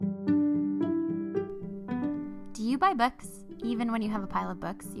buy books, even when you have a pile of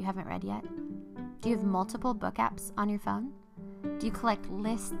books you haven't read yet? Do you have multiple book apps on your phone? Do you collect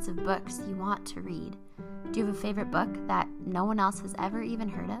lists of books you want to read? Do you have a favorite book that no one else has ever even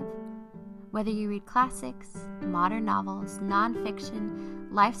heard of? Whether you read classics, modern novels, nonfiction,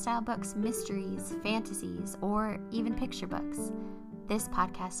 lifestyle books, mysteries, fantasies, or even picture books, this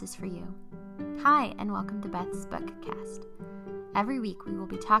podcast is for you. Hi, and welcome to Beth's Bookcast. Every week we will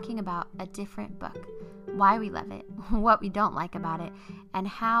be talking about a different book, why we love it, what we don't like about it, and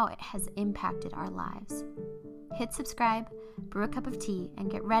how it has impacted our lives. Hit subscribe, brew a cup of tea,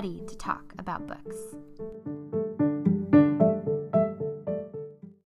 and get ready to talk about books.